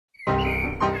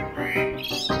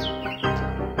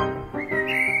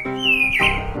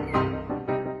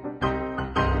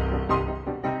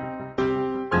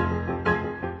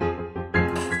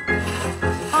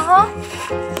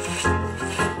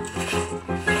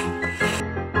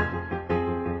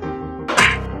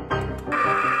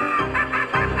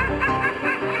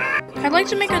like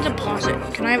to make a deposit.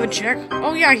 Can I have a check?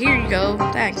 Oh yeah, here you go.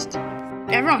 Thanks.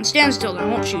 Everyone stand still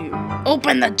then, won't you?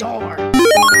 Open the door.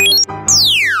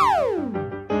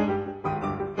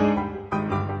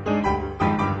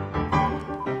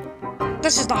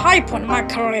 This is the high point of my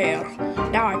career.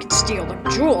 Now I can steal the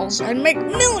jewels and make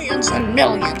millions and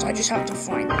millions. I just have to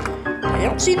find them. They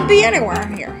don't seem to be anywhere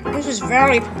in here. This is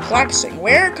very perplexing.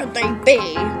 Where could they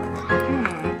be?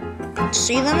 Don't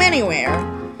see them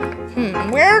anywhere.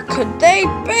 Where could they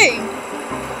be?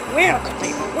 Where could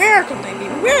they be? Where could they be?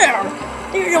 Where?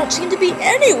 They don't seem to be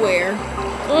anywhere.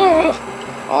 Ugh.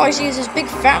 All I see is this big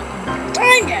fountain.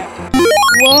 Dang it!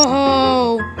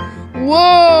 Whoa!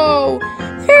 Whoa!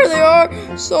 Here they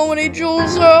are! So many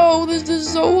jewels! Oh, this is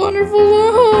so wonderful!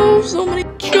 Oh, so many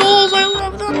jewels! I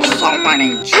love them! So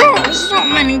many jewels! So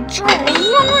many jewels!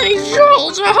 So many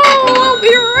jewels! Oh, I'll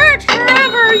be rich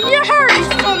forever! Yay!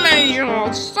 So many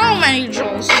jewels! So many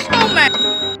jewels! So many!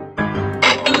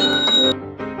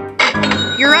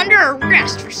 You're under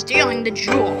arrest for stealing the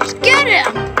jewels. Get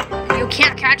him! You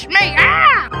can't catch me!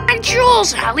 Ah! My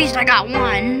jewels! At least I got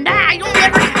one. Ah, you'll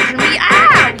never catch me!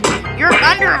 Ah! You're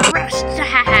under arrest.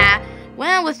 Haha.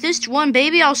 Well, with this one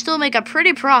baby, I'll still make a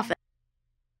pretty profit.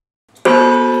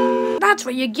 That's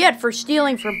what you get for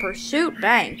stealing from Pursuit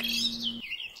Bank.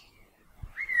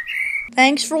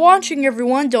 Thanks for watching,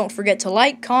 everyone. Don't forget to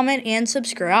like, comment, and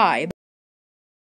subscribe.